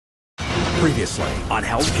Previously on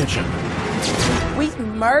Hell's Kitchen. We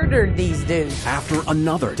murdered these dudes. After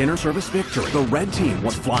another dinner service victory, the red team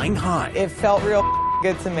was flying high. It felt real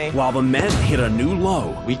good to me. While the men hit a new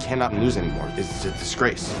low. We cannot lose anymore. It's a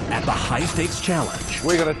disgrace. At the high stakes challenge.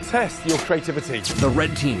 We're going to test your creativity. The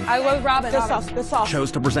red team I love Robin. The sauce.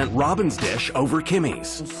 chose to present Robin's dish over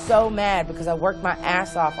Kimmy's. I'm so mad because I worked my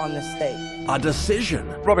ass off on this steak. A decision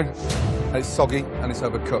Robin, it's soggy and it's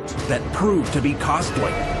overcooked. that proved to be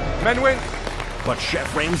costly. Men win. But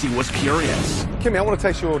Chef Ramsay was curious. Kimmy, I want to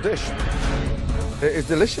taste your dish. It is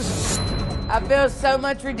delicious. I feel so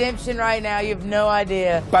much redemption right now, you have no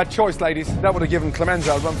idea. Bad choice, ladies. That would have given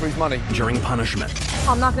Clemenza a run for his money. During punishment,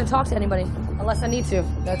 I'm not going to talk to anybody unless I need to.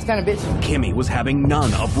 That's kind of bitchy. Kimmy was having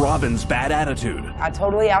none of Robin's bad attitude. I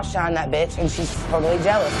totally outshined that bitch, and she's totally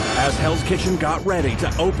jealous. As Hell's Kitchen got ready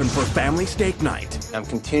to open for family steak night, I'm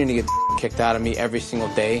continuing to get kicked out of me every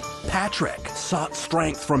single day. Patrick sought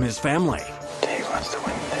strength from his family. Dave wants to win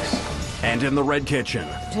this. And in the red kitchen,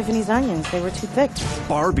 Tiffany's onions, they were too thick.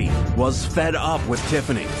 Barbie was fed up with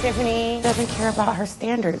Tiffany. Tiffany doesn't care about her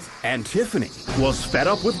standards. And Tiffany was fed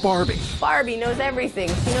up with Barbie. Barbie knows everything.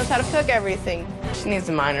 She knows how to cook everything. She needs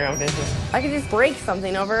to mind her own business. I could just break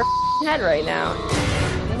something over her head right now.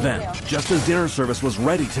 Then, just as dinner service was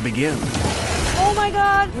ready to begin, Oh my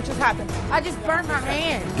God! What just happened? I just burnt my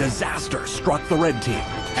hand. disaster struck the red team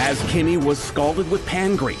as Kimmy was scalded with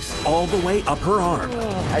pan grease all the way up her arm.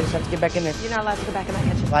 I just have to get back in there. You're not allowed to go back in that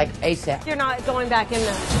kitchen. Like ASAP. You're not going back in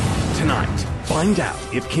there. Tonight, find out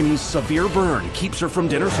if Kimmy's severe burn keeps her from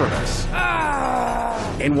dinner service.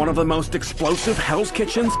 In one of the most explosive Hell's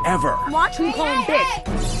Kitchens ever. Watch me call him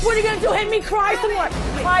bitch. What are you going to do? Hit me? Cry some more?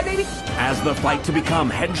 Cry, baby? As the fight to become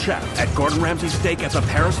head chef at Gordon Ramsay's Steak at the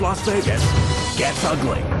Paris, Las Vegas gets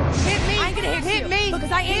ugly. Hit me. I'm going to hit you. me.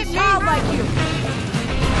 Because I ain't a child like you.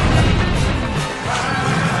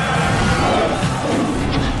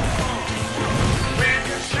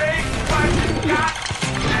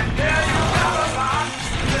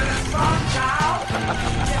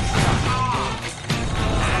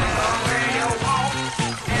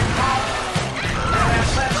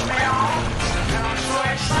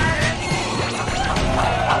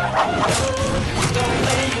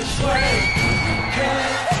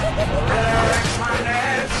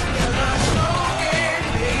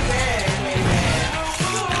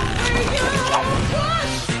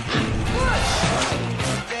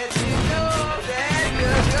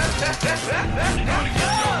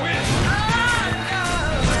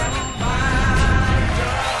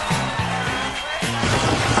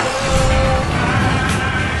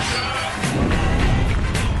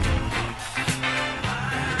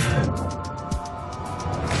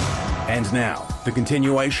 And now, the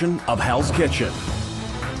continuation of Hell's Kitchen.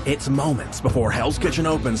 It's moments before Hell's Kitchen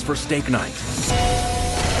opens for steak night.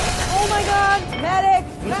 Oh my God, medic!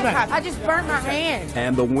 I just burnt my hand.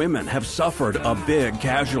 And the women have suffered a big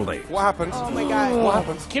casualty. What happened? Oh my God. What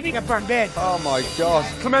happened? Kimmy got burned bad. Oh my God.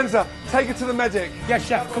 Clemenza, take her to the medic. Yes,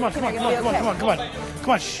 chef. Come on. Come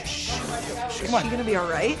on. Shh. Come on. She gonna be all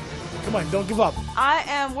right? Come on. Don't give up. I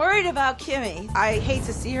am worried about Kimmy. I hate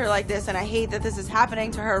to see her like this, and I hate that this is happening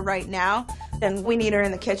to her right now. And we need her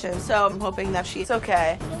in the kitchen, so I'm hoping that she's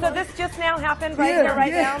okay. So this just now happened right here,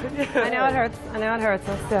 right now? I know it hurts.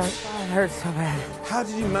 Let's do it. Oh, it hurts so bad. How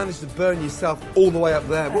did you manage to burn yourself all the way up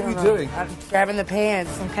there? What were you doing? I'm grabbing the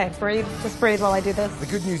pants. Okay, breathe. Just breathe while I do this. The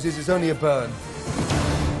good news is it's only a burn.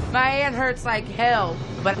 My hand hurts like hell,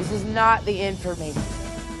 but this is not the end for me.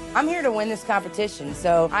 I'm here to win this competition,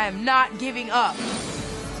 so I am not giving up.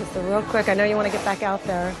 Just a real quick. I know you want to get back out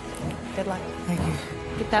there. Good luck. Thank you.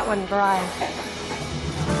 Get that one dry.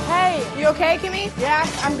 Hey, you okay, Kimmy? Yeah,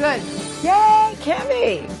 I'm good. Yay,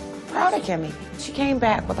 Kimmy! Proud of Kimmy. She came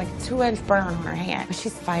back with like a 2-inch burn on her hand, but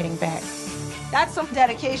she's fighting back. That's some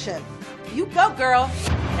dedication. You go, girl.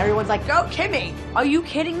 Everyone's like, go, Kimmy. Are you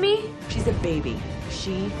kidding me? She's a baby.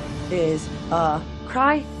 She is a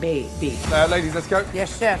Cry? baby. Ladies, let's go.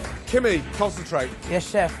 Yes, chef. Kimmy, concentrate. Yes,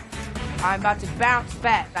 chef. I'm about to bounce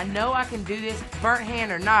back. I know I can do this, burnt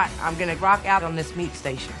hand or not. I'm gonna rock out on this meat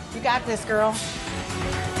station. You got this, girl.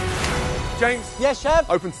 James. Yes, chef.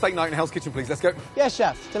 Open steak night in Hell's Kitchen, please. Let's go. Yes,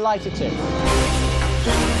 chef. Delighted to.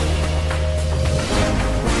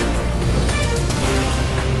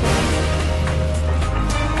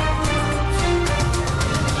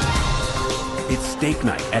 It's steak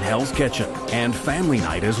night at Hell's Kitchen and family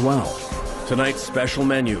night as well. Tonight's special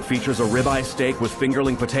menu features a ribeye steak with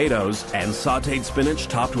fingerling potatoes and sautéed spinach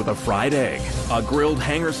topped with a fried egg, a grilled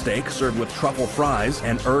hanger steak served with truffle fries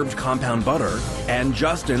and herbed compound butter, and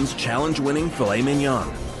Justin's challenge-winning filet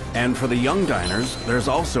mignon. And for the young diners, there's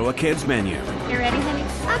also a kids menu. You ready, honey?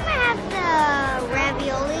 I'm gonna have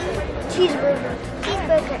Cheeseburger.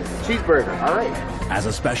 Cheeseburger. Cheeseburger, all right. As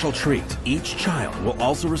a special treat, each child will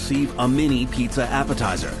also receive a mini pizza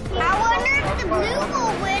appetizer. I wonder if the blue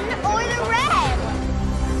will win or the red.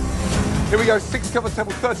 Here we go, 6 cover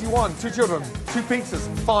table 31. 2 children, 2 pizzas,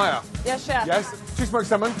 fire. Yes, chef. Yes, 2 smoked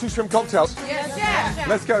salmon, 2 shrimp cocktails. Yes, chef.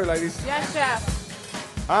 Let's go, ladies. Yes, chef.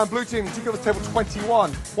 And blue team, 2 covers table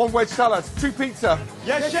 21. 1 wedge salad, 2 pizza.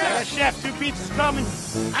 Yes, chef. Yes, chef. 2 pizzas coming.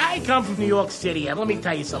 I come from New York City, and let me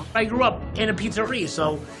tell you something. I grew up in a pizzeria,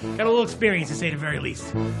 so got a little experience, to say the very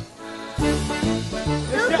least. Look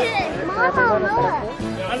at it. Mama,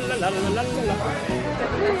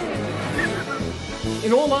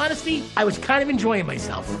 In all honesty, I was kind of enjoying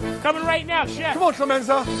myself. Coming right now, chef. Come on,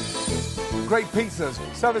 Clemenza. Great pizzas.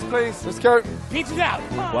 Service, please. Let's go. Pizza's out.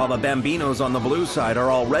 While the Bambinos on the blue side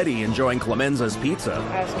are already enjoying Clemenza's pizza,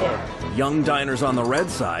 That's good. young diners on the red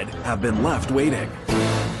side have been left waiting.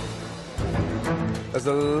 There's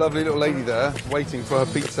a lovely little lady there waiting for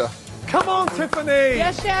her pizza. Come on, Tiffany.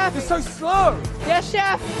 Yes, chef. You're so slow. Yes,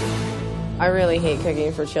 chef. I really hate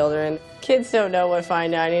cooking for children. Kids don't know what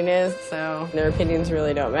fine dining is, so their opinions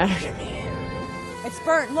really don't matter to me. It's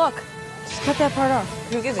burnt. Look. Just cut that part off.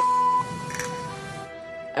 Who gives a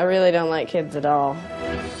I really don't like kids at all.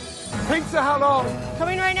 Pizza, how long?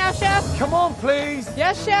 Coming right now, chef. Come on, please.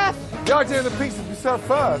 Yes, chef. The idea of the pizza be served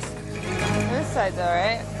first. This side's all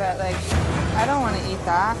right, but like, I don't want to eat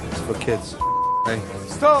that. It's for kids. Hey.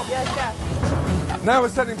 Stop. Yes, chef. Now we're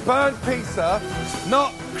serving burnt pizza,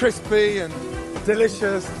 not crispy and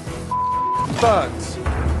delicious. Burnt.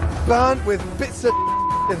 Burnt with bits of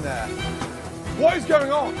in there. What is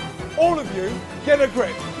going on? All of you, get a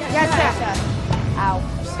grip. Yes, chef. Ow.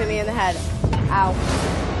 Just hit me in the head. Ow.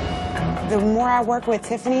 The more I work with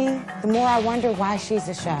Tiffany, the more I wonder why she's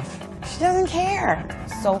a chef. She doesn't care.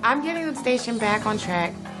 So I'm getting the station back on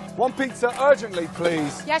track. 1 pizza urgently,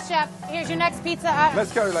 please. Yes, chef. Here's your next pizza.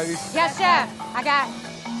 Let's go, ladies. Yes, chef. I got.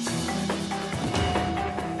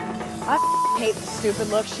 I hate the stupid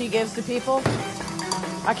look she gives to people.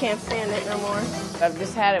 I can't stand it no more. I've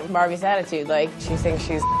just had it with Barbie's attitude, like she thinks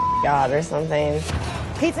she's God or something.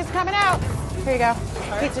 Pizza's coming out. Here you go.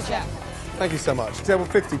 Pizza chef. Thank you so much. Table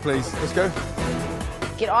 50, please. Let's go.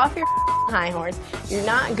 Get off your high horse. You're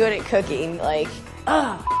not good at cooking. Like,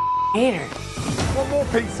 hate her. 1 more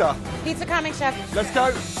pizza. Pizza coming, chef. Let's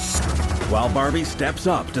go. While Barbie steps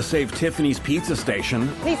up to save Tiffany's pizza station,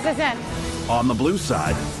 Pizza's in. on the blue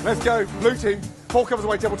side, Let's go. Blue team. 4 covers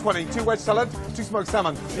away, table 20. 2 wedge salad, 2 smoked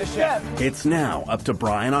salmon. Yes, chef. it's now up to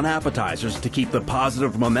Brian on appetizers to keep the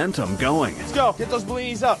positive momentum going. Let's go. Get those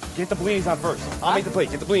bellinis up. Get the bellinis on first. I'll make the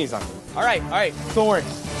plate. Get the bellinis on. All right. Don't worry.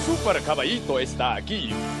 Super Caballito está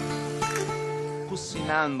aquí.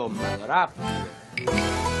 Cocinando más rápido.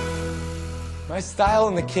 My style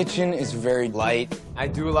in the kitchen is very light. I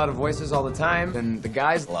do a lot of voices all the time, and the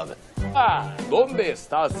guys love it. ¿Dónde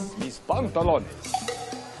estás mis pantalones?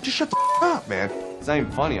 Just shut the up, man. It's not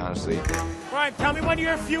even funny, honestly. Brian, tell me when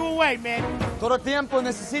you're a few away, man. Todo tiempo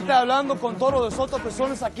necesita hablando con todas las otras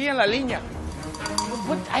personas aquí en la línea.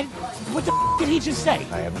 What the did he just say?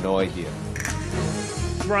 I have no idea.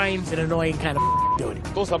 Brian's an annoying kind of dude.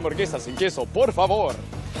 Dos hamburguesas sin queso, por favor.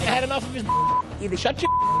 You had enough of his either shut your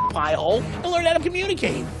pie hole and learn how to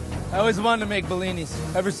communicate. I always wanted to make bellinis,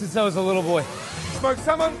 ever since I was a little boy. Smoked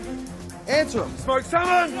salmon. Answer him. Smoked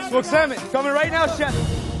salmon. Smoked salmon, coming right now, chef.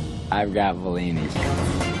 I've got bellinis.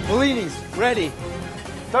 Bellinis, ready.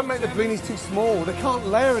 Don't make the blinis too small. They can't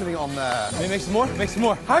layer anything on there. Let me make some more, make some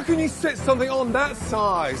more. How can you sit something on that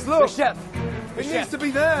size? Look. Yes, chef. It Yes, needs chef. to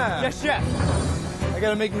be there. Yes, chef. I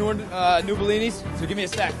gotta make new bellinis, so give me a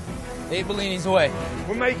sec. 8 bellinis away.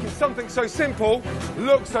 We're making something so simple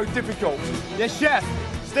look so difficult. Yes, chef.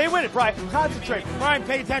 Stay with it, Brian. Concentrate. Brian,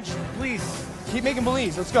 pay attention, please. Keep making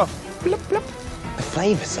bellinis. Let's go. Blip, blip. The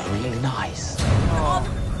flavors are really nice.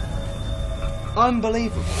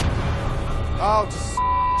 Unbelievable. Oh,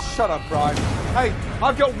 just shut up, Brian. Hey,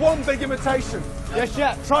 I've got one big imitation. Yes,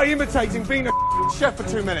 chef. Try imitating being a chef for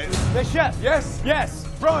 2 minutes. Yes, chef. Yes? Yes.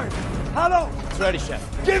 Brian, how long? It's ready,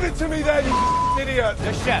 chef. Give it to me then, you idiot.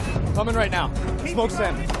 Yes, chef. Coming right now. Smoked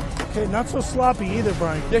salmon. Okay, not so sloppy either,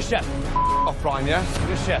 Brian. Yes, chef. Off, Brian, yeah?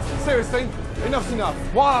 Yes, chef. Seriously, enough's enough.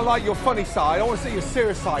 While I like your funny side, I want to see your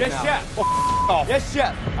serious side Yes, now. chef. Off. Yes,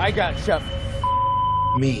 chef. I got it, chef.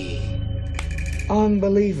 Me.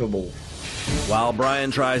 Unbelievable. While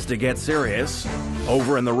Brian tries to get serious,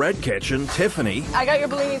 over in the red kitchen, Tiffany I got your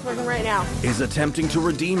bellinis working right now. is attempting to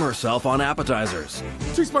redeem herself on appetizers.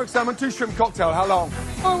 2 smoked salmon, 2 shrimp cocktail. How long?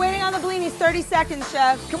 We're waiting on the blinis. 30 seconds,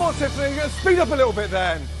 chef. Come on, Tiffany. Speed up a little bit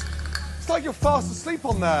then. It's like you're fast asleep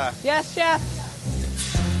on there. Yes, chef.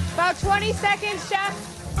 About 20 seconds, chef.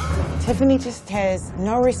 Tiffany just has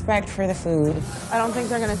no respect for the food. I don't think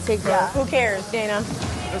they're gonna take that. Who cares, Dana?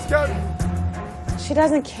 Let's go. She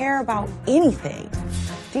doesn't care about anything.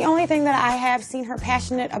 The only thing that I have seen her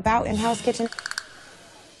passionate about in Hell's Kitchen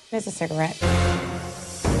is a cigarette.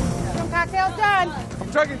 Cocktail's done. I'm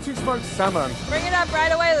dragging 2 smoked salmon. Bring it up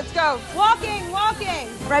right away. Let's go. Walking.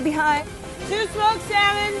 Right behind. 2 smoked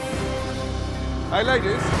salmon. Hey,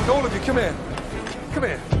 ladies, all of you, come here. Come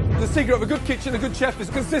here. The secret of a good kitchen, a good chef, is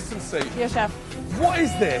consistency. Yes, chef. What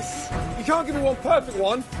is this? You can't give me one perfect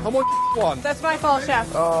one and one. That's my fault,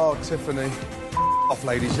 chef. Oh, Tiffany. Off,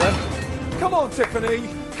 ladies, yeah? Come on, Tiffany.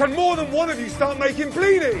 Can more than one of you start making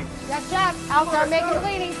bleedy? Yes, chef. I'll start making the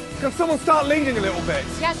bleeding. Can someone start leading a little bit?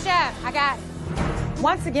 Yes, chef. I got it.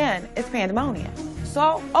 Once again, it's pandemonium.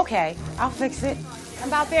 So, okay, I'll fix it. I'm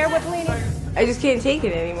about there with bleeding. I just can't take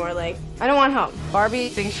it anymore. Like, I don't want help. Barbie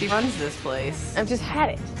thinks she runs this place. I've just had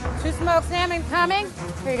it. 2 smoked salmon coming.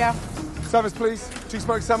 Here you go. Service, please. 2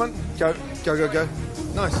 smoked salmon. Go.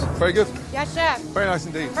 Nice. Very good. Yes, chef. Very nice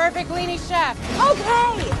indeed. Perfect bleeding, chef.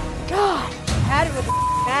 Okay. God. Had it with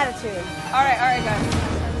the attitude. All right,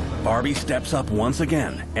 guys. Barbie steps up once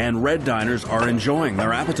again, and Red Diners are enjoying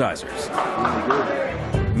their appetizers.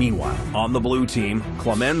 Meanwhile, on the blue team,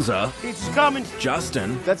 Clemenza, Pizza's coming.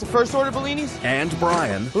 Justin, That's the first order, Bellinis? and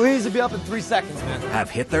Brian Bellinis will be up in 3 seconds, man. have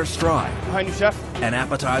hit their stride, Behind you, chef. and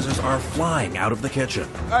appetizers are flying out of the kitchen.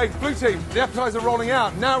 Hey, blue team, the appetizers are rolling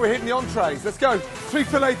out. Now we're hitting the entrees. Let's go. 3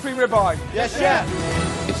 filet, 3 ribeye. Yes, chef.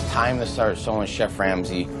 It's time to start showing Chef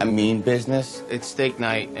Ramsay a mean business. It's steak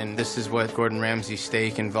night, and this is what Gordon Ramsay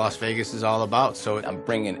Steak in Las Vegas is all about. So I'm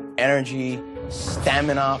bringing energy,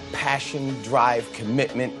 stamina, passion, drive,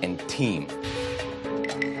 commitment, and team.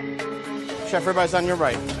 Chef, everybody's on your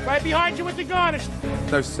right. Right behind you with the garnish.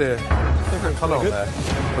 No sear. Come on there.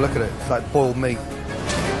 Well, look at it. It's like boiled meat.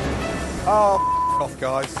 Oh, off,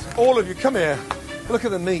 guys. All of you, come here. Look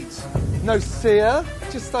at the meat. No sear,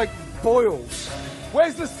 just like boiled.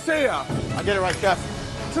 Where's the sear? I get it right, chef.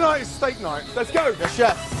 Tonight is steak night. Let's go. Yes,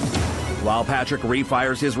 chef. While Patrick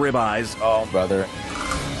refires his ribeyes, Oh, brother.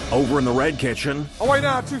 over in the red kitchen, Away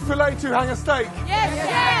now, 2 filet, 2 hanger steak. Yes,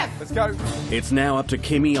 chef. Let's go. it's now up to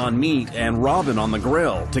Kimmy on meat and Robin on the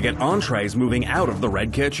grill to get entrees moving out of the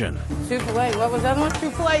red kitchen. 2 filet. What was that one?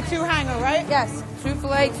 2 filet, 2 hanger, right? Yes. 2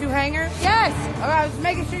 filet, 2 hanger. Yes. Okay, I was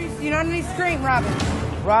making sure you don't need to scream, Robin.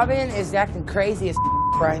 Robin is acting crazy as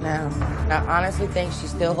right now. I honestly think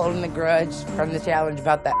she's still holding the grudge from the challenge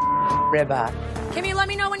about that ribeye. Kimmy, let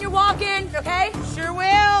me know when you're walking, okay? Sure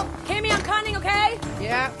will. Kimmy, I'm cutting, okay?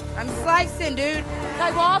 Yeah, I'm slicing, dude. Can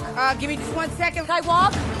I walk? Give me just 1 second. Can I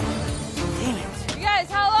walk? Damn it. You guys,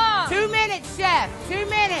 how long? 2 minutes, chef. 2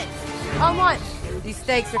 minutes. On what? These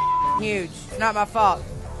steaks are huge. It's not my fault.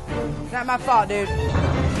 It's not my fault, dude.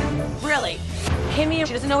 Really? Kimmy,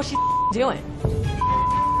 she doesn't know what she's doing.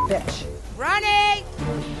 Bitch. Running!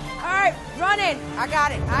 All right, running. I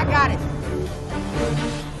got it.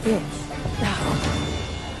 Bitch.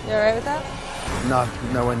 You all right with that? No,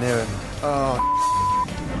 nowhere near it. Oh.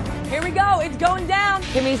 Here we go. It's going down.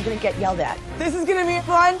 Kimmy's gonna get yelled at. This is gonna be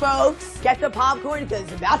fun, folks. Get the popcorn because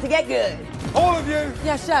it's about to get good. All of you,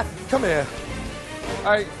 Yes, chef. come here.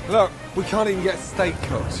 Hey, look, we can't even get steak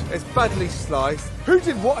cooked. It's badly sliced. Who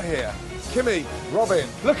did what here? Kimmy, Robin,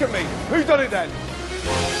 look at me. Who done it then?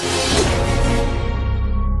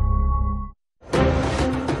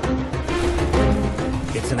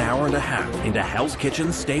 It's an hour and a half into Hell's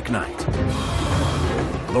Kitchen steak night.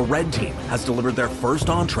 The red team has delivered their first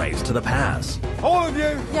entrees to the pass. All of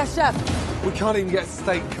you, Yes, chef. we can't even get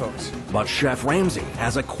steak cooked. But Chef Ramsay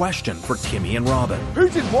has a question for Kimmy and Robin. Who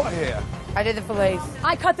did what here? I did the fillets.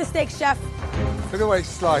 I cut the steak, chef. Look at the way it's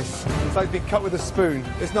sliced. It's like being cut with a spoon.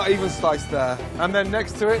 It's not even sliced there. And then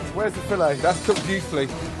next to it, where's the fillet? That's cooked beautifully.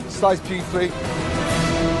 Sliced beautifully.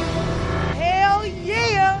 Hell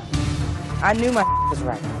yeah! I knew my was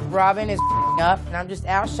right. Robin is up, and I'm just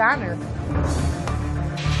outshining her.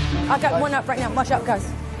 I got one up right now. Watch out, guys.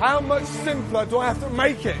 How much simpler do I have to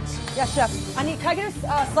make it? Yes, chef. Can I get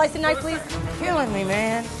a slicing knife, please? Killing me,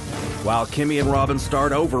 man. While Kimmy and Robin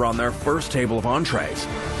start over on their first table of entrees,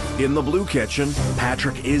 in the blue kitchen,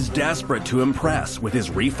 Patrick is desperate to impress with his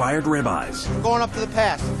refired ribeyes. Going up to the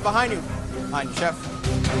pass. Behind you. Behind you, chef.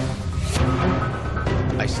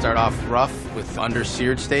 I start off rough with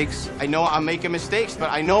under-seared steaks. I know I'm making mistakes,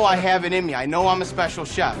 but I know I have it in me. I know I'm a special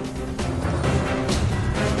chef.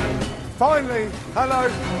 Finally, hello.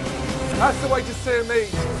 That's the way to sear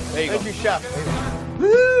meat. There you Thank go. you, chef.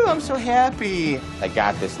 Woo, I'm so happy. I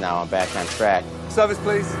got this now. I'm back on track. Service,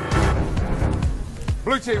 please.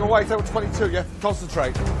 Blue team, away, table 22, yeah?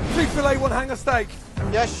 Concentrate. 3 filet, 1 hanger steak.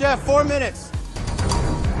 Yes, chef. 4 minutes.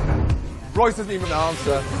 Royce doesn't even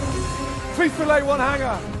answer. 3 fillet, 1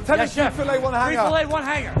 hanger. Tennis, 3 fillet, 1 hanger. 3 fillet, 1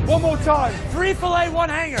 hanger. One more time. 3 fillet, 1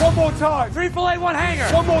 hanger. One more time. 3 fillet, 1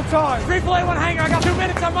 hanger. One more time. 3 fillet, 1 hanger. I got 2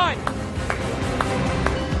 minutes on mine.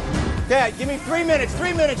 Dad, give me 3 minutes.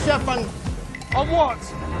 3 minutes, Chef, on what?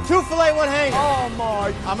 2 fillet, 1 hanger. Oh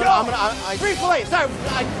my God. 3 fillet, sorry. 3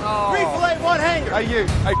 fillet, 1 hanger. Hey, you.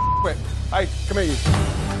 Hey, quit. Hey, come here, you.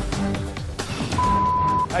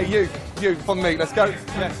 Hey, you, on me. Let's go.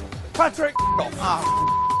 Yes. Patrick,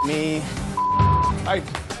 off. Me. Hey,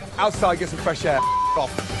 outside, get some fresh air.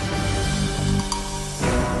 Off.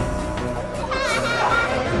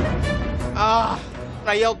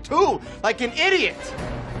 I yelled 2 like an idiot.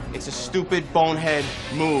 It's a stupid bonehead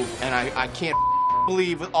move, and I can't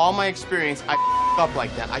believe with all my experience I up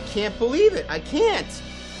like that. I can't believe it. I can't.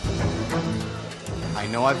 I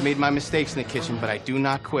know I've made my mistakes in the kitchen, but I do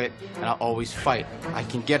not quit, and I'll always fight. I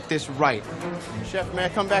can get this right. Chef, may I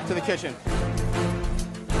come back to the kitchen?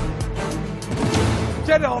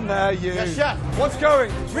 Get on there, you. Yes, Chef. What's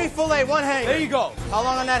going? 3 fillet, 1 hanger. There you go. How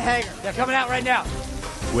long on that hanger? They're coming out right now.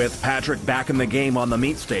 With Patrick back in the game on the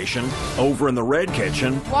meat station, over in the red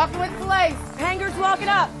kitchen, Walking with fillets. Hangers walking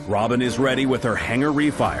up. Robin is ready with her hanger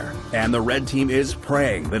refire, and the red team is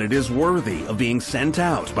praying that it is worthy of being sent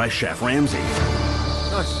out by Chef Ramsay.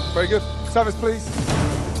 Nice. Very good. Service, please.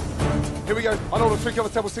 Here we go. On order 3 cover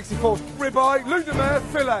table 64. Ribeye, Luc de Mer,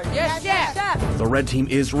 filet. Yes, chef. The red team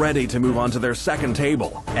is ready to move on to their second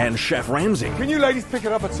table, and Chef Ramsay Can you ladies pick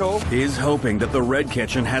it up at all? is hoping that the red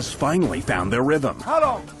kitchen has finally found their rhythm. How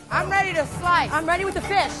long? I'm ready to slice. I'm ready with the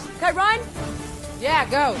fish. Can I run? Yeah,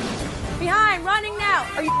 go. Behind, running now.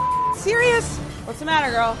 Are you serious? What's the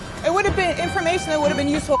matter, girl? It would have been information that would have been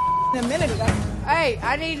useful a minute ago. Hey,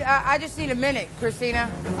 I just need a minute, Christina.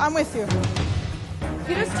 I'm with you.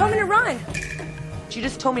 You just told me to run. She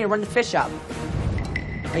just told me to run the fish up.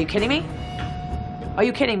 Are you kidding me? Are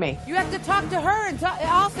you kidding me? You have to talk to her and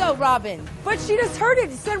also, Robin. But she just heard it.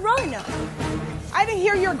 It said run. I didn't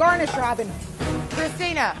hear your garnish, Robin.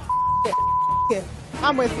 Christina,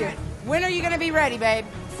 I'm with you. when are you going to be ready, babe?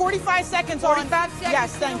 45 seconds 45 on. seconds?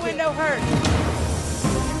 Yes, thank the you. window hurts.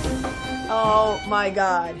 Oh my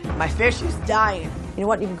God. My fish is dying. You know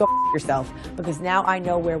what? You can go yourself because now I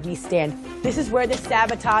know where we stand. This is where the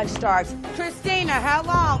sabotage starts. Christina, how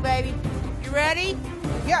long, baby? You ready?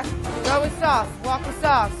 Yes. Go with sauce. Walk with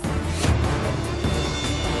sauce.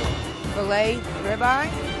 Filet, ribeye.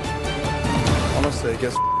 Honestly, it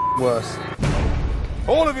gets worse.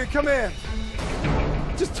 All of you, come here.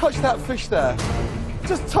 Just touch that fish there.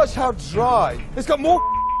 Just touch how dry. It's got more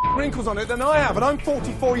wrinkles on it than I have, and I'm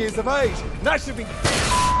 44 years of age. And that should be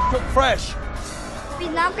cooked fresh. He's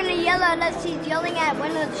not gonna yell unless he's yelling at one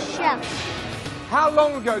of the chefs. How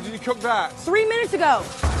long ago did you cook that? 3 minutes ago.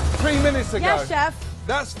 3 minutes ago. Yes, chef.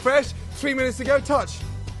 That's fresh. 3 minutes ago, touch.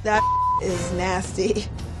 That is nasty.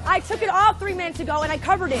 I took it off 3 minutes ago and I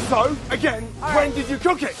covered it. So, again, when did you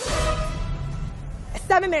cook it?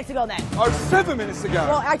 7 minutes ago then. Oh, 7 minutes ago.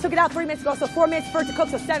 Well, I took it out 3 minutes ago, so 4 minutes for it to cook,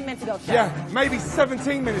 so 7 minutes ago, chef. Yeah, maybe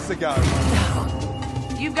 17 minutes ago.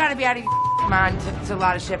 You've got to be out of your mind to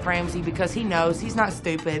lie to Chef Ramsay because he knows. He's not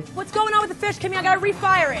stupid. What's going on with the fish, Kimmy? I gotta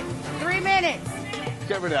refire it. 3 minutes.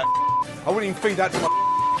 Get rid of that. I wouldn't even feed that to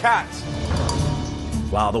my cat.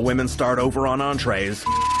 While the women start over on entrees,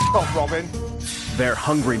 Stop, Robin. their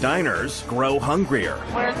hungry diners grow hungrier.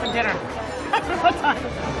 Where's the dinner?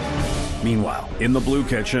 Meanwhile, in the blue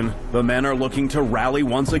kitchen, the men are looking to rally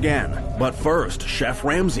once again. But first, Chef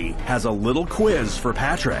Ramsay has a little quiz for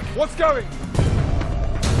Patrick. What's going?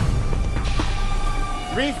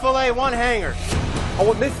 3 fillet, 1 hanger. I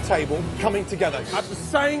want this table coming together at the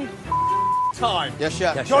same time. Yes,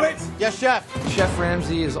 chef. Got it? Yes, chef. Chef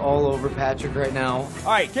Ramsay is all over Patrick right now.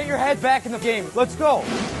 All right, get your head back in the game. Let's go.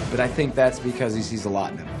 But I think that's because he sees a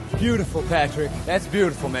lot in him. Beautiful, Patrick. That's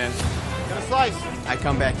beautiful, man. Gonna slice. I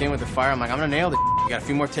come back in with the fire. I'm like, I'm gonna nail this. We got a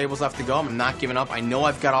few more tables left to go. I'm not giving up. I know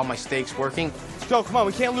I've got all my steaks working. Let's go. Come on,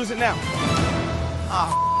 we can't lose it now.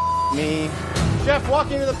 Me. Chef,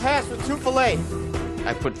 walking to the pass with 2 fillet.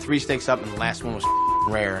 I put 3 steaks up, and the last one was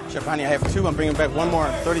rare. Chef, honey, I have 2. I'm bringing back 1 more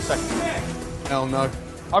in 30 seconds. Hell no.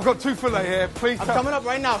 I've got 2 fillet here. Please. I'm coming up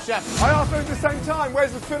right now, chef. I asked them at the same time.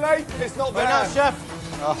 Where's the fillet? It's not there. Right now, chef.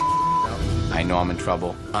 I know I'm in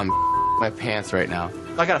trouble. I'm my pants right now.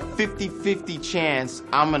 I got a 50-50 chance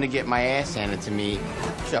I'm gonna get my ass handed to me.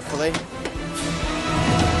 Chef, fillet.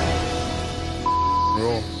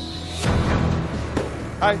 Roll.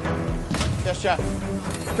 Hey, Yes, chef.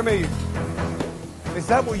 come here. Is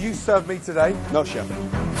that what you served me today? No, chef.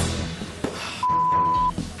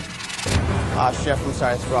 Chef, I'm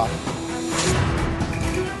sorry, it's raw.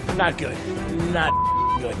 Not good. Not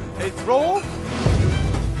good. It's raw?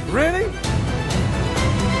 Really?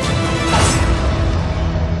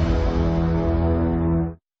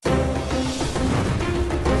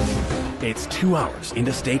 It's 2 hours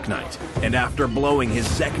into steak night, and after blowing his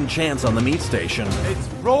second chance on the meat station, It's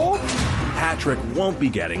raw? Patrick won't be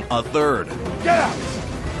getting a third. Get out!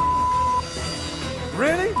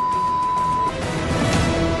 Really?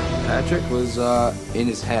 Patrick was in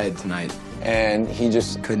his head tonight, and he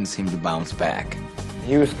just couldn't seem to bounce back.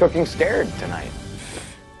 He was cooking scared tonight.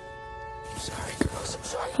 I'm sorry, girls. I'm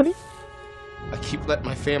sorry, honey. I keep letting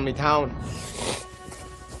my family down.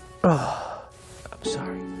 I'm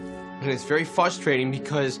sorry. And it's very frustrating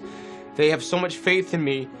because they have so much faith in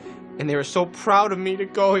me, and they were so proud of me to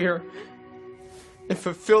go here and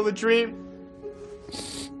fulfill the dream.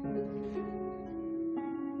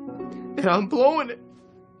 And I'm blowing it.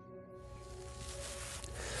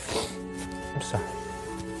 I'm sorry.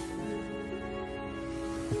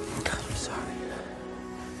 God, I'm sorry.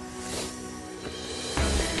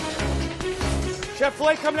 Chef,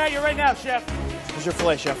 filet coming at you right now, Chef. Here's your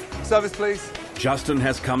filet, Chef. Service, please. Justin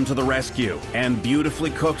has come to the rescue, and beautifully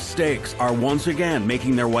cooked steaks are once again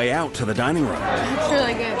making their way out to the dining room. It's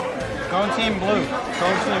really good. Go Team Blue. Go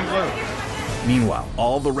Team Blue. Meanwhile,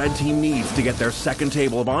 all the red team needs to get their second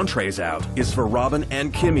table of entrees out is for Robin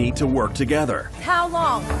and Kimmy to work together. How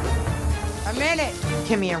long? A minute.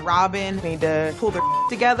 Kimmy and Robin need to pull their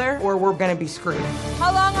together or we're gonna be screwed.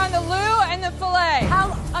 How long on the loo and the filet?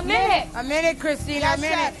 A minute. A minute, Christina, Yes, a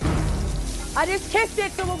minute. Chef. I just kissed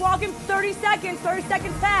it, so we're walking 30 seconds. 30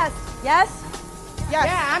 seconds past. Yes? Yes.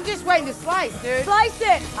 Yeah, I'm just waiting to slice, dude. Slice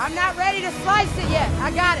it. I'm not ready to slice it yet.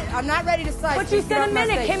 I got it. I'm not ready to slice it. But you said a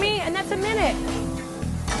minute, Kimmy, and that's a minute.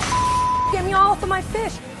 Get me off of my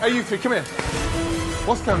fish. Hey, you three, come here.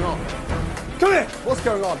 What's going on? Come here. What's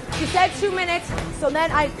going on? You said 2 minutes, so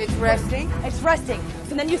then It's resting. It's resting.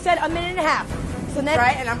 So then you said a minute and a half. So then,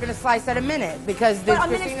 Right, and I'm going to slice at a minute because this but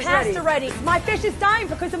a minute's Christina's past ready. already. My fish is dying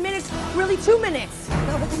because a minute's really 2 minutes.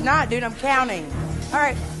 No, it's not, dude. I'm counting. All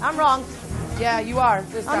right, I'm wrong. Yeah, you are.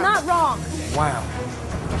 This I'm time. not wrong. Wow.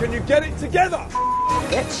 Can you get it together?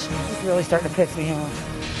 Bitch. It's really starting to piss me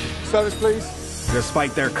off. Service, please.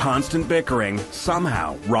 Despite their constant bickering,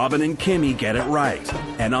 somehow Robin and Kimmy get it right,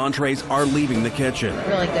 and entrees are leaving the kitchen.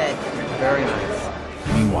 Really good. Very nice.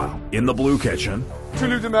 Meanwhile, in the blue kitchen, 2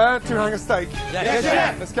 loup de mer, 2 hanger steak. Yes,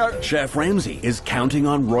 Chef. Let's go. Chef Ramsay is counting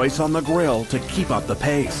on Royce on the grill to keep up the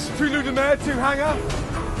pace. 2 loup de mer, 2 hanger.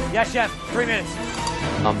 Yes, Chef. 3 minutes.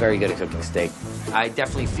 I'm very good at cooking steak. I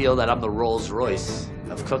definitely feel that I'm the Rolls Royce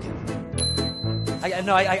of cooking.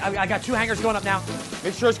 I got 2 hangers going up now.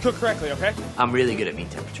 Make sure it's cooked correctly, okay? I'm really good at meat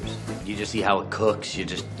temperatures. You just see how it cooks.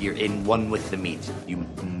 You're in one with the meat. You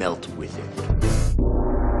melt with it.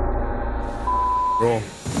 Raw.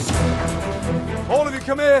 All of you,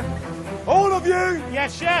 come here. All of you.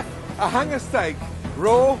 Yes, Chef. A hanger steak,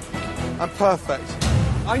 raw and perfect.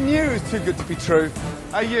 I knew it was too good to be true.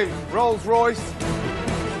 Hey, you, Rolls Royce.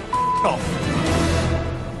 Off.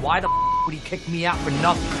 Why the would he kick me out for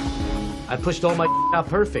nothing? I pushed all my out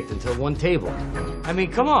perfect until one table. I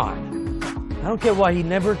mean, come on. I don't get why he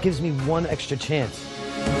never gives me one extra chance.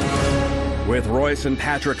 With Royce and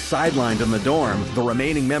Patrick sidelined in the dorm, the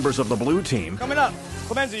remaining members of the blue team Coming up.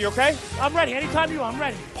 Clemenza, you okay? I'm ready. Anytime you, I'm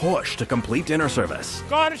ready. push to complete dinner service.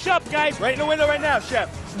 Garnish up, guys. Right in the window right now, Chef.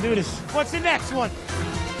 Let's do this. What's the next one?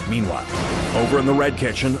 Meanwhile, over in the red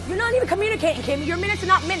kitchen, You're not even communicating, Kim. Your minutes are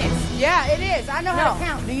not minutes. Yeah, it is. I know how to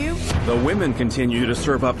count. Do you? the women continue to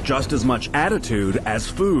serve up just as much attitude as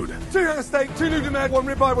food. 2 hanger steak, 2 loup de mer, 1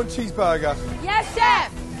 ribeye, 1 cheeseburger. Yes,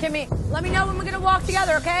 Chef. Kimmy, let me know when we're gonna walk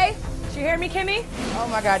together, okay? Did you hear me, Kimmy? Oh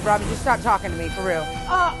my God, Robin, just stop talking to me, for real.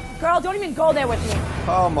 Girl, don't even go there with me.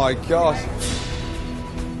 Oh my gosh.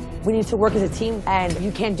 We need to work as a team, and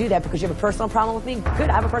you can't do that because you have a personal problem with me. Good,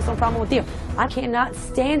 I have a personal problem with you. I cannot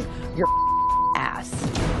stand your ass.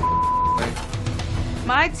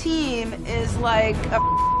 My team is like a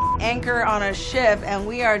anchor on a ship, and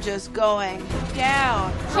we are just going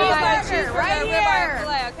down. Cheeseburger, right here.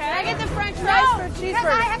 Filet, okay? Can I get the French No, fries for because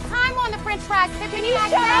cheeseburger? I have time on the French fries. Can you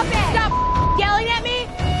shut up and stop yelling at me?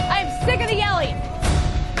 I'm sick of the yelling.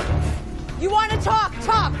 You want to talk?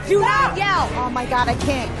 Talk. Do not yell. Oh my God, I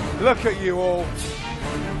can't. Look at you all.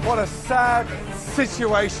 What a sad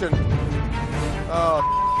situation. Oh.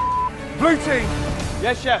 Blue team.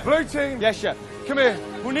 Yes, Chef. Blue team. Yes, Chef. Come here.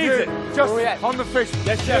 Who needs You, it? Just Where we at? on the fish.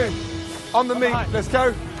 Yes, Chef. You, on the meat. Let's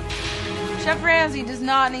go. Chef Ramsay does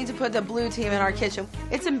not need to put the blue team in our kitchen.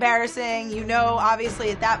 It's embarrassing. You know, obviously,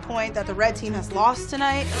 at that point that the red team has lost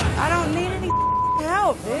tonight. I don't need any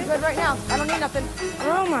help, dude. I'm good right now. I don't need nothing.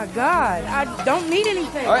 Oh my God. I don't need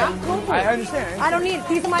anything. All right. I'm cool. I understand. I don't need it.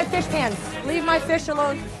 These are my fish pans. Leave my fish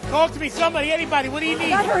alone. Talk to me, somebody, anybody. What do you need?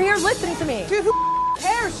 Got her here listening to me. Dude, who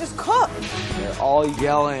cares? Just cook. They're all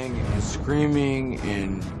yelling and screaming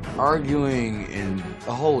and arguing and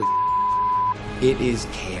the whole. It is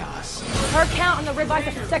chaos. Her count on the ribeye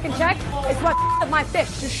for the second check is what my fish.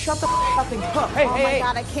 Just shut the up and cook. Hey, oh hey, my hey.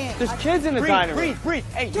 God, I can't. There's kids in the dining room. Breathe.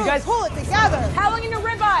 Hey, Dude, you guys. pull it together. How long in your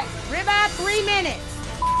ribeye? Ribeye 3 minutes.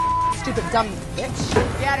 Stupid dumb bitch.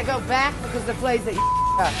 You gotta go back because the plays that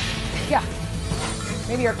you up. Yeah.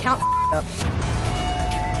 Maybe your count up.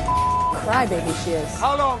 Crybaby she is.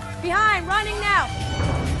 How long? Behind, running now.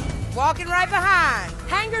 Walking right behind.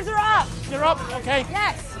 Hangers are up. You're up, okay?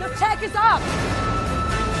 Yes, the check is up.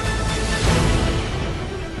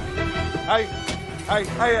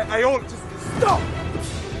 Hey, all, just stop!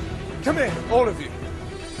 Come here, all of you.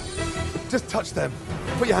 Just touch them.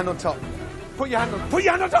 Put your hand on top. Put your hand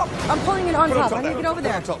on top! I'm pulling it on Put top. I need to get over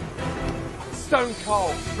there. Put on top. Stone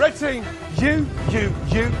cold. Red team, you.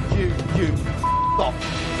 Stop.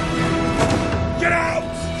 Get out!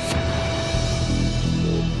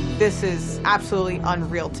 This is absolutely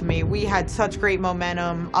unreal to me. We had such great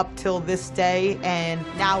momentum up till this day, and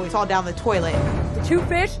now it's all down the toilet. The 2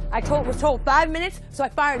 fish, was told 5 minutes, so I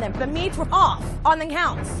fired them. The meats were off on the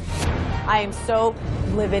counts. I am so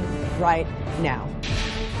livid right now.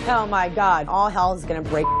 Oh my God, all hell is gonna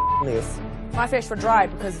break loose. My fish were dry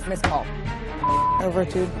because it's missed call. Over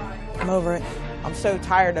it, dude. I'm over it. I'm so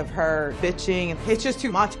tired of her bitching. It's just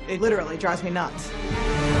too much. It literally drives me nuts.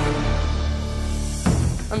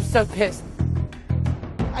 I'm so pissed.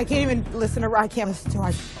 I can't even listen to her. I can't listen to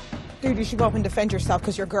her. Dude, you should go up and defend yourself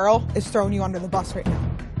because your girl is throwing you under the bus right now.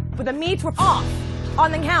 But the meats were off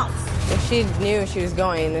on the counts. If she knew she was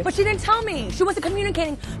going. But she didn't tell me. She wasn't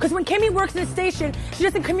communicating. Because when Kimmy works in the station, she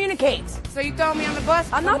doesn't communicate. So you throwing me on the bus?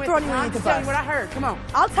 I'm not throwing you under the Tell bus. me what I heard. Come on.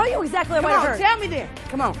 I'll tell you exactly what I heard. Tell me then.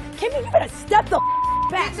 Come on. Kimmy, you better step the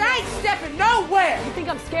back. Bitch, I ain't stepping nowhere. You think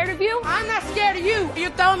I'm scared of you? I'm not scared of you.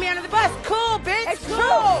 You're throwing me under the bus. Cool, bitch. It's cool.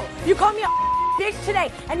 true. You called me a bitch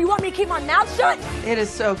today, and you want me to keep my mouth shut? It is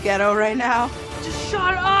so ghetto right now. Just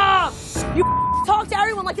shut up. You talk to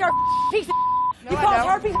everyone like they're a piece of No, you I called don't.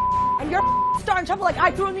 her a piece of and you're starting trouble like I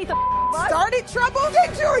threw underneath the bus? Started trouble?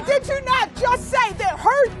 Did you or did you not just say that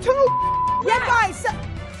her two ribeyes?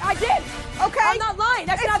 I did. Okay. I'm not lying.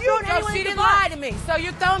 That's not throwing No, anyone she under the didn't bus. lie to me. So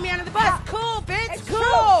you're throwing me under the bus. Yeah. Cool, bitch. It's cool.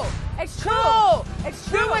 true. It's true. Cool. It's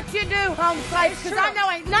true. Do what you do, home slice, It's because true. I know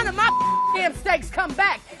ain't none of my damn steaks come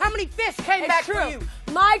back. How many fish came back true. for you?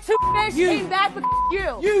 My 2 fish You. came back with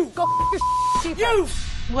you. You. Go your sheep. You.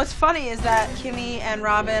 What's funny is that Kimmy and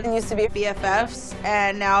Robin used to be BFFs,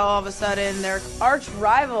 and now all of a sudden they're arch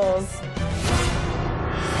rivals.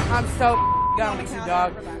 I'm so done with you,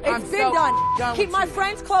 dog. It's been done. Keep my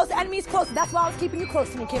friends close, enemies close. That's why I was keeping you close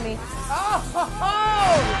to me, Kimmy.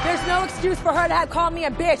 Oh. There's no excuse for her to have called me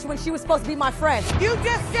a bitch when she was supposed to be my friend. You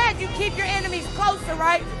just said you keep your enemies closer,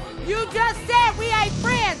 right? You just said we ain't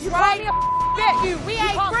friends, You right? call me a bitch. We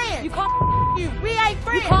ain't friends. You call We ain't You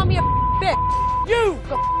friends. call me a bitch. You.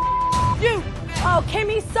 You. Oh,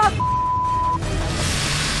 Kimmy sucks.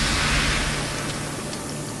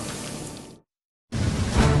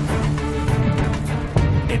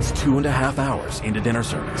 It's 2.5 hours into dinner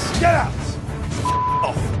service. Get out!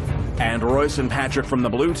 And Royce and Patrick from the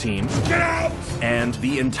blue team Get out! and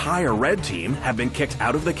the entire red team have been kicked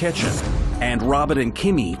out of the kitchen. And Robin and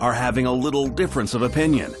Kimmy are having a little difference of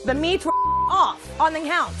opinion. The meats were off on the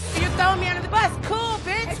counts. You're throwing me under the bus. Cool,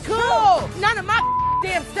 bitch. It's cool. None of my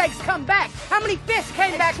damn steaks come back. How many fish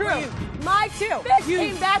came back True. for you? My 2 fish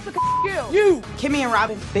came back because of you. You. Kimmy and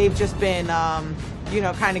Robin, they've just been,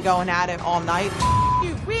 kind of going at it all night.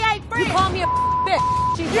 You. We ain't You friends. call me a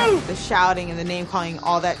bitch. You. The shouting and the name calling,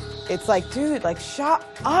 all that. It's like, dude, like, shut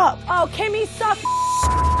up. Oh, Kimmy sucks.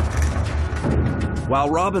 While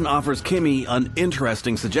Robin offers Kimmy an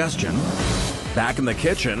interesting suggestion, back in the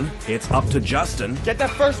kitchen, it's up to Justin, Get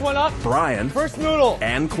that first one up. Brian, First noodle.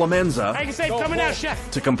 and Clemenza I can say coming out, chef.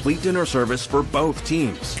 to complete dinner service for both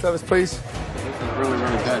teams. Service, please. Really,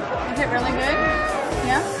 really good. Is it really good?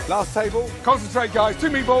 Yeah? Last table. Concentrate, guys. 2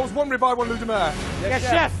 meatballs, 1 ribeye, 1 loup de mer. Yes,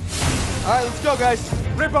 chef. All right, let's go, guys.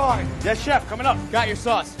 Ribeye. Yes, chef, coming up. Got your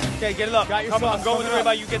sauce. Okay, get it up. Got your sauce. I'm going with the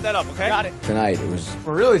ribeye. You get that up, okay? Got it. Tonight it was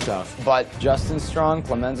really tough, but Justin's strong,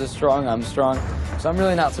 Clemenza's strong, I'm strong, so I'm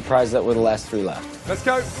really not surprised that we're the last 3 left. Let's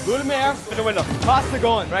go. Loup de mer in the window. Pasta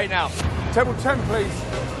going right now. Table 10, please.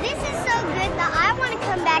 This is so good that I want to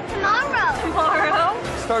come back tomorrow.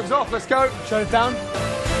 Tomorrow? Stoves off. Let's go. Shut it down.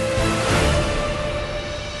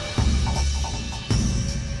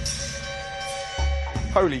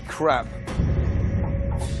 Holy crap.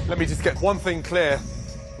 Let me just get one thing clear.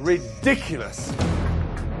 Ridiculous.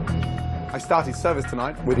 I started service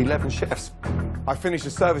tonight with 11 chefs. I finished the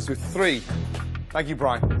service with 3. Thank you,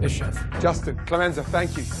 Brian. Yes, chef. Justin, Clemenza,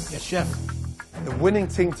 thank you. Yes, chef. The winning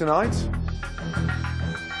team tonight,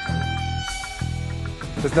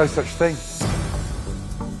 there's no such thing.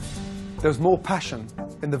 There was more passion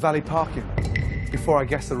in the Valley parking before our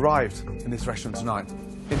guests arrived in this restaurant tonight.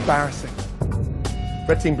 Embarrassing.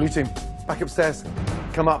 Red team, blue team, back upstairs.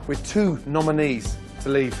 Come up with 2 nominees to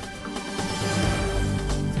leave.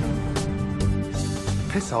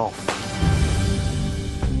 Piss off.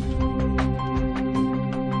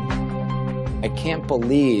 I can't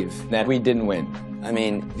believe that we didn't win. I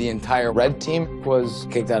mean, the entire red team was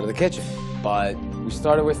kicked out of the kitchen. But we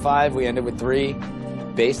started with 5, we ended with 3.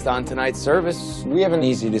 Based on tonight's service, we have an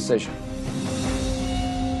easy decision.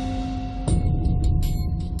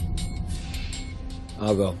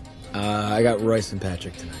 I'll go. I got Royce and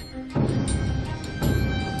Patrick tonight.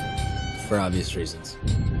 For obvious reasons.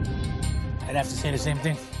 I'd have to say the same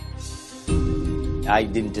thing. I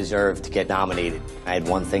didn't deserve to get nominated. I had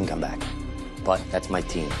one thing come back. But that's my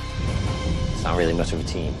team. It's not really much of a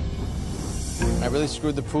team. I really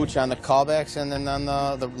screwed the pooch on the callbacks and then on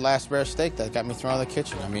the last rare steak that got me thrown out of the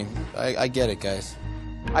kitchen. I mean, I get it, guys.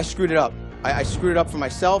 I screwed it up. I screwed it up for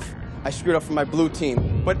myself. I screwed up for my blue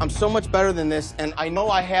team. But I'm so much better than this, and I know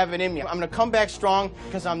I have it in me. I'm gonna come back strong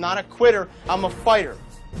because I'm not a quitter. I'm a fighter.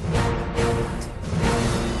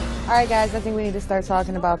 All right, guys, I think we need to start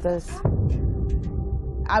talking about this.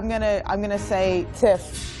 I'm gonna say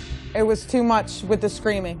Tiff. It was too much with the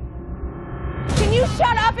screaming. Can you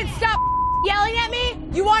shut up and stop yelling at me?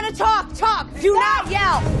 You want to talk, talk. Do not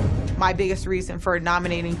yell. My biggest reason for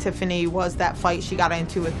nominating Tiffany was that fight she got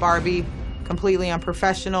into with Barbie. Completely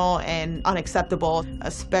unprofessional and unacceptable,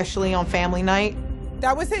 especially on family night.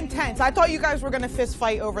 That was intense. I thought you guys were gonna fist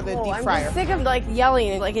fight over the deep fryer. I'm just sick of like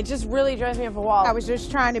yelling. Like it just really drives me up a wall. I was just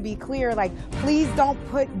trying to be clear, like, please don't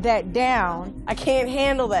put that down. I can't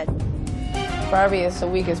handle that. Barbie is the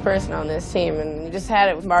weakest person on this team, and you just had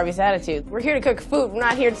it with Barbie's attitude. We're here to cook food. We're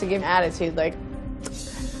not here to give attitude. Like,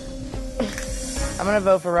 I'm gonna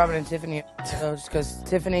vote for Robin and Tiffany, just because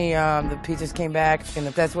Tiffany, the pizzas came back, and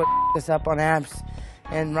that's what us up on apps,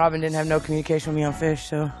 and Robin didn't have no communication with me on fish,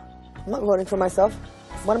 so. I'm not voting for myself.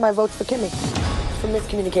 One of my votes for Kimmy, for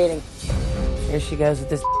miscommunicating. Here she goes with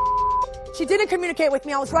this. She didn't communicate with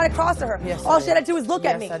me. I was right across to her. Yes, All I she had to did. do was look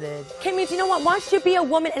at me. Yes, I did. Kimmy, you know what? Why don't you be a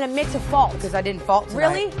woman and admit to fault? Because I didn't fault tonight.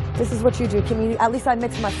 Really? This is what you do, Kimmy. At least I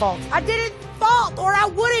admit to my fault. I didn't fault, or I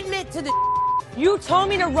would admit to the. You told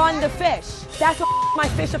me to run the fish. That's what my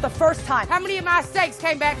fish up the first time. How many of my steaks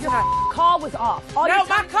came back tonight? Call was off. No,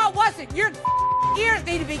 my call wasn't. Your ears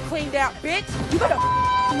need to be cleaned out, bitch. You better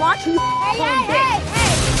watch you. Hey!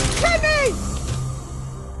 Kimmy!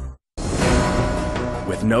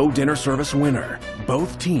 With no dinner service winner,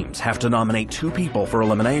 both teams have to nominate 2 people for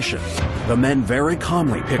elimination. The men very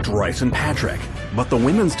calmly picked Royce and Patrick, but the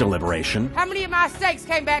women's deliberation How many of my steaks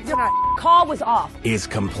came back tonight? Call was off. is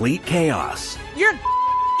complete chaos. Your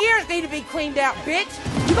ears need to be cleaned out, bitch.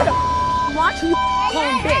 You better watch you,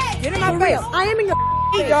 bitch. Get in my For face. real. I am in your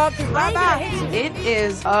Dog, It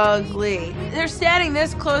is ugly. They're standing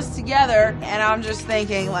this close together, and I'm just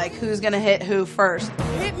thinking, like, who's gonna hit who first?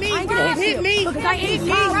 Hit me, I'm gonna hit me because I ain't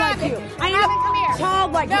tall like you. I ain't tall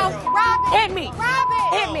like you. No, Robin. Hit me.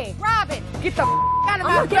 Robin. Hit me. Robin. Get the Out of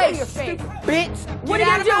I'm my gonna get in face, your face. bitch. What Get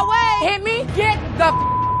are out you of gonna my do? way. Hit me? Get the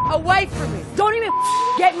away from me. Don't even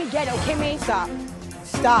get me ghetto, Kimmy. Stop.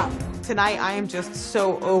 Stop. Tonight, I am just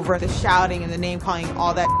so over the shouting and the name calling,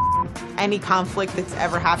 all that. Any conflict that's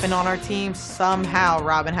ever happened on our team, somehow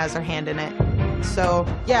Robin has her hand in it. So,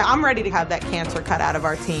 yeah, I'm ready to have that cancer cut out of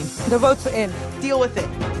our team. The votes are in. Deal with it.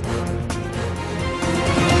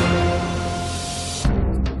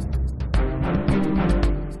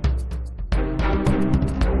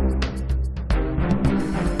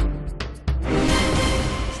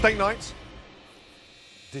 Steak night.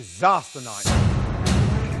 Disaster night.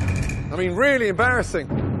 I mean, really embarrassing.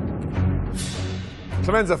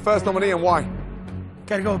 Clemenza, first nominee, and why?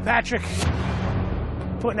 Gotta go with Patrick.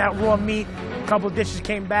 Putting out raw meat. A couple of dishes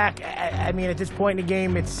came back. I mean, at this point in the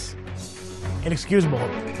game, it's inexcusable.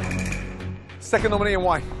 Second nominee, and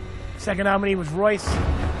why? Second nominee was Royce.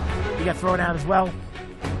 He got thrown out as well.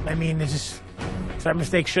 I mean, it's just certain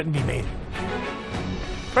mistakes shouldn't be made.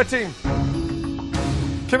 Red team.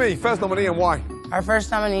 Kimmy, first nominee, and why? Our first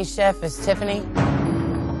nominee chef is Tiffany.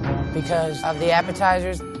 Because of the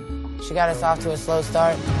appetizers, she got us off to a slow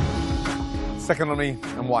start. Second nominee,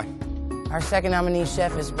 and why? Our second nominee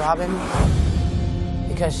chef is Robin.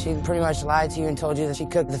 because she pretty much lied to you and told you that she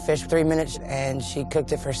cooked the fish for 3 minutes and she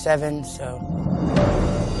cooked it for 7, so.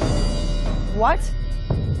 What?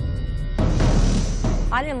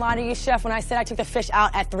 I didn't lie to you, Chef, when I said I took the fish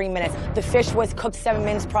out at 3 minutes. The fish was cooked 7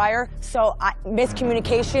 minutes prior, so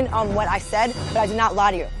miscommunication on what I said, but I did not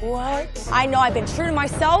lie to you. What? I know I've been true to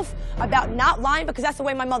myself about not lying because that's the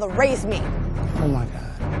way my mother raised me. Oh my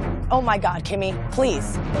God. Oh my God, Kimmy,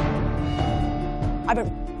 please.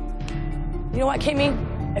 You know what, Kimmy?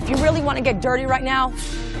 If you really want to get dirty right now,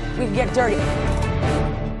 we can get dirty.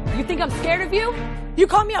 You think I'm scared of you? You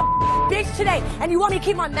called me a bitch today, and you want me to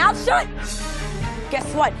keep my mouth shut?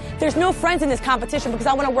 Guess what? There's no friends in this competition because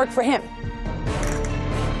I want to work for him.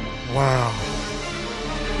 Wow.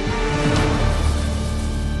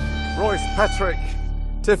 Royce, Patrick,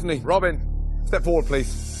 Tiffany, Robin, step forward,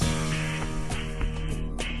 please.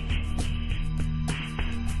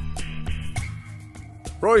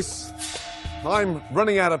 Royce, I'm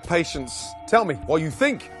running out of patience. Tell me why you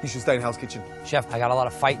think you should stay in Hell's Kitchen. Chef, I got a lot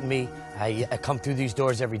of fight in me. I come through these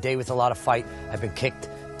doors every day with a lot of fight. I've been kicked,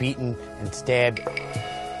 beaten, and stabbed.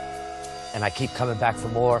 And I keep coming back for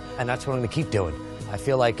more, and that's what I'm gonna keep doing. I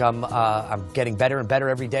feel like I'm getting better and better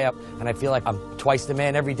every day, and I feel like I'm twice the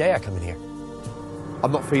man every day I come in here.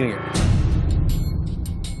 I'm not feeling it.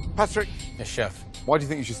 Patrick. Yes, Chef. Why do you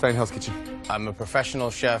think you should stay in Hell's Kitchen? I'm a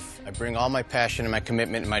professional chef. I bring all my passion and my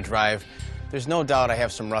commitment and my drive. There's no doubt I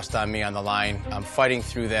have some rust on me on the line. I'm fighting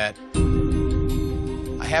through that.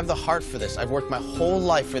 I have the heart for this. I've worked my whole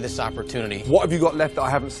life for this opportunity. What have you got left that I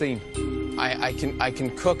haven't seen? I can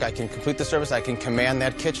cook, I can complete the service, I can command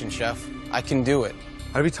that kitchen, Chef. I can do it.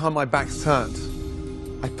 Every time my back's turned,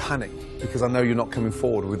 I panic because I know you're not coming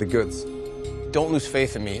forward with the goods. Don't lose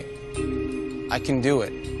faith in me. I can do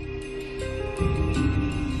it.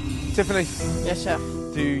 Tiffany. Yes, Chef.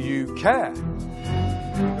 Do you care?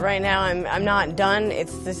 Right now, I'm not done.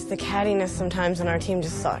 It's just the cattiness sometimes when our team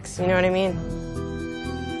just sucks. You know what I mean?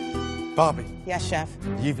 Barbie. Yes, Chef.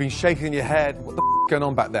 You've been shaking your head. What the going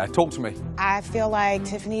on back there? Talk to me. I feel like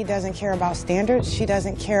Tiffany doesn't care about standards. She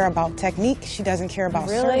doesn't care about technique. She doesn't care about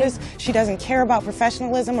service. She doesn't care about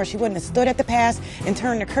professionalism, or she wouldn't have stood at the pass and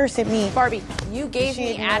turned to curse at me. Barbie, you gave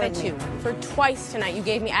me attitude. For twice tonight, you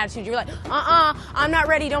gave me attitude. You were like, I'm not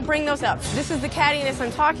ready. Don't bring those up. This is the cattiness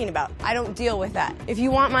I'm talking about. I don't deal with that. If you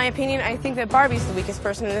want my opinion, I think that Barbie's the weakest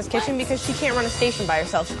person in this kitchen because she can't run a station by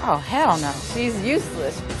herself. Oh, hell no. She's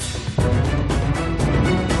useless.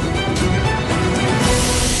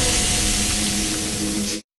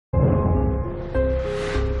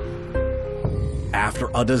 After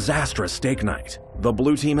a disastrous steak night, the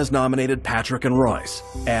blue team has nominated Patrick and Royce,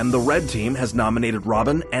 and the red team has nominated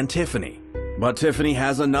Robin and Tiffany. But Tiffany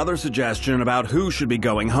has another suggestion about who should be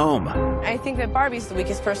going home. I think that Barbie's the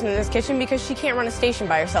weakest person in this kitchen because she can't run a station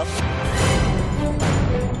by herself.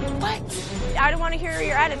 What? I don't want to hear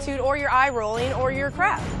your attitude or your eye rolling or your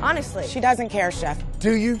crap, honestly. She doesn't care, Chef.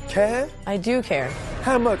 Do you care? I do care.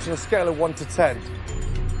 How much on a scale of 1 to 10?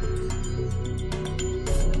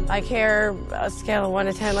 I care a scale of 1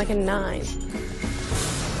 to 10, like a 9.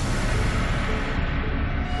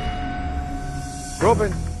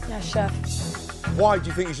 Robin. Yes, Chef. Why do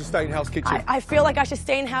you think you should stay in Hell's Kitchen? I feel like I should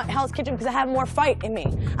stay in Hell's Kitchen because I have more fight in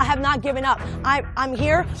me. I have not given up. I'm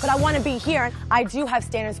here, but I want to be here. I do have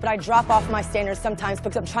standards, but I drop off my standards sometimes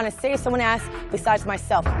because I'm trying to save someone else besides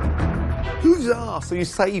myself. Whose ass are you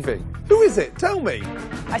saving? Who is it? Tell me.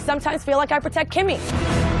 I sometimes feel like I protect Kimmy.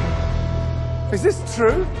 Is this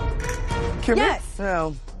true? Kimmy? Yes.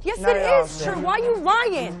 No. Yes, Not it at all, is Chef. true. Why are you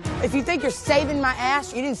lying? If you think you're saving my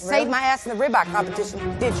ass, you didn't save my ass in the ribeye competition,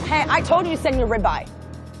 did you? Hey, I told you to send your ribeye.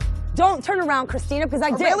 Don't turn around, Christina, because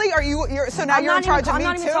I did. Really? So now you're in charge of me too?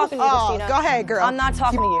 I'm not even talking to you, Christina. Go ahead, girl. I'm not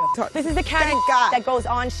talking to you. This is the catty that goes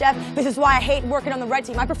on, Chef. This is why I hate working on the red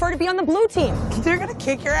team. I prefer to be on the blue team. They're gonna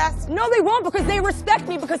kick your ass? No, they won't, because they respect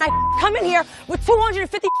me, because I come in here with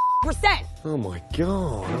 250%. Oh my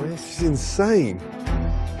God, I mean, this is insane.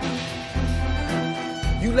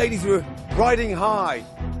 You ladies were riding high,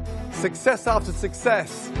 success after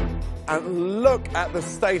success, and look at the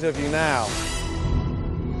state of you now.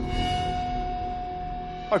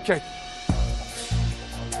 Okay.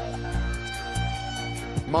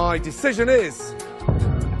 My decision is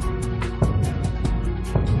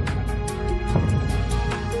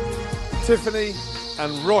Tiffany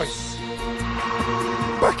and Royce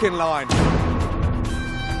back in line.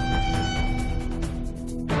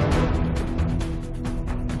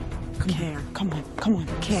 Care. Come on.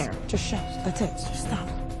 Care. Just shut. That's it. Just stop.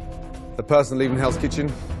 The person leaving Hell's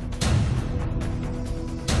Kitchen.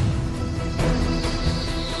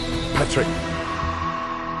 Patrick,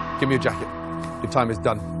 give me your jacket. Your time is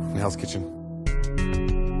done in Hell's Kitchen.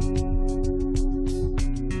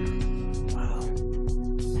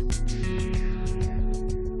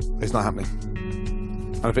 It's not happening.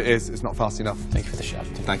 And if it is, it's not fast enough. Thank you for the shot.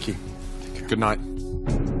 Thank you. Good night.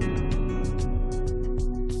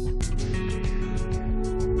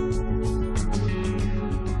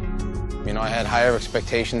 You know, I had higher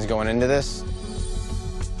expectations going into this.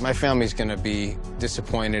 My family's gonna be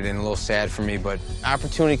disappointed and a little sad for me, but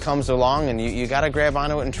opportunity comes along and you gotta grab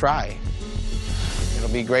onto it and try. It'll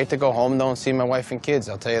be great to go home though and see my wife and kids,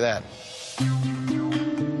 I'll tell you that.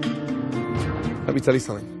 Let me tell you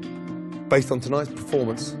something. Based on tonight's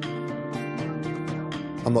performance,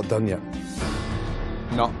 I'm not done yet.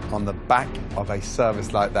 Not on the back of a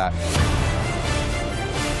service like that.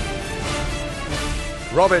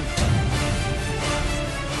 Robin,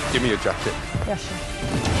 give me your jacket. Yeah,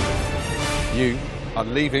 sure. You are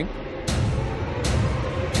leaving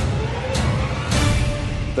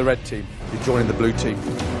the red team. You're joining the blue team.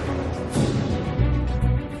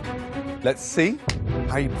 Let's see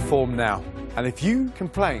how you perform now. And if you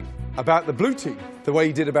complain about the blue team the way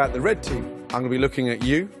you did about the red team, I'm going to be looking at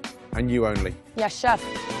you and you only. Yes, chef.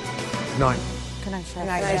 Night. Good night, chef. Good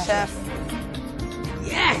night, chef.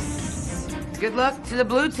 Yes! Good luck to the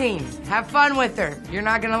blue team. Have fun with her. You're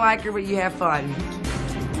not gonna like her, but you have fun.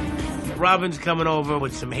 Robin's coming over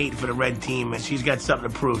with some hate for the red team, and she's got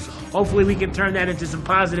something to prove. So hopefully we can turn that into some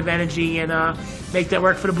positive energy and make that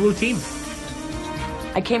work for the blue team.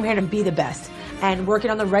 I came here to be the best. And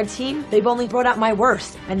working on the red team, they've only brought out my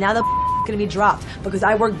worst. And now the gonna be dropped because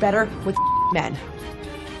I work better with men.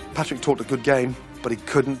 Patrick talked a good game, but he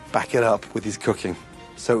couldn't back it up with his cooking.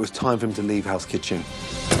 So it was time for him to leave Hell's Kitchen.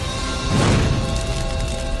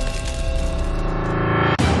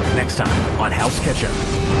 Next time on Hell's Kitchen.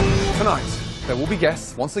 Tonight, there will be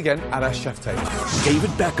guests once again at our chef table. David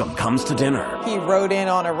Beckham comes to dinner. He rode in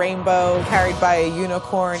on a rainbow carried by a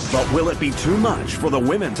unicorn. But will it be too much for the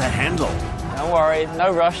women to handle? Don't worry,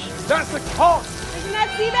 no rush. That's the cost! Isn't that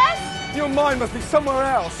Seabass? Your mind must be somewhere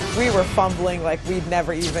else. We were fumbling like we'd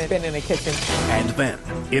never even been in a kitchen. And then,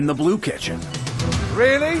 in the blue kitchen.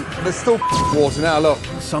 Really? There's still water now, look.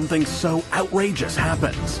 Something so outrageous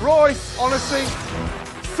happens. Royce, honestly,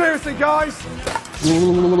 seriously, guys.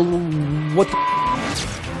 What the?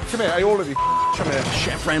 Come here, hey, all of you. Come here.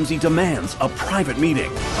 Chef Ramsay demands a private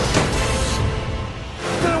meeting.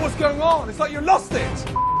 I don't know what's going on. It's like you lost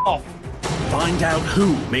it. Off. Find out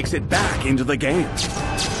who makes it back into the game.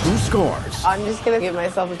 Who scores? I'm just gonna give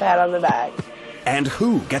myself a pat on the back. And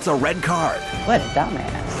who gets a red card? What a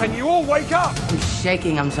dumbass. Can you all wake up? I'm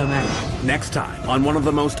shaking, I'm so mad. Next time on one of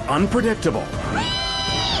the most unpredictable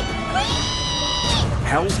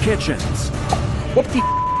Hell's Kitchens. What the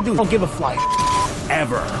do? Don't give a fly.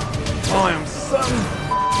 Ever. I am so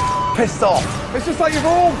pissed off. It's just like you've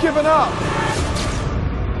all given up.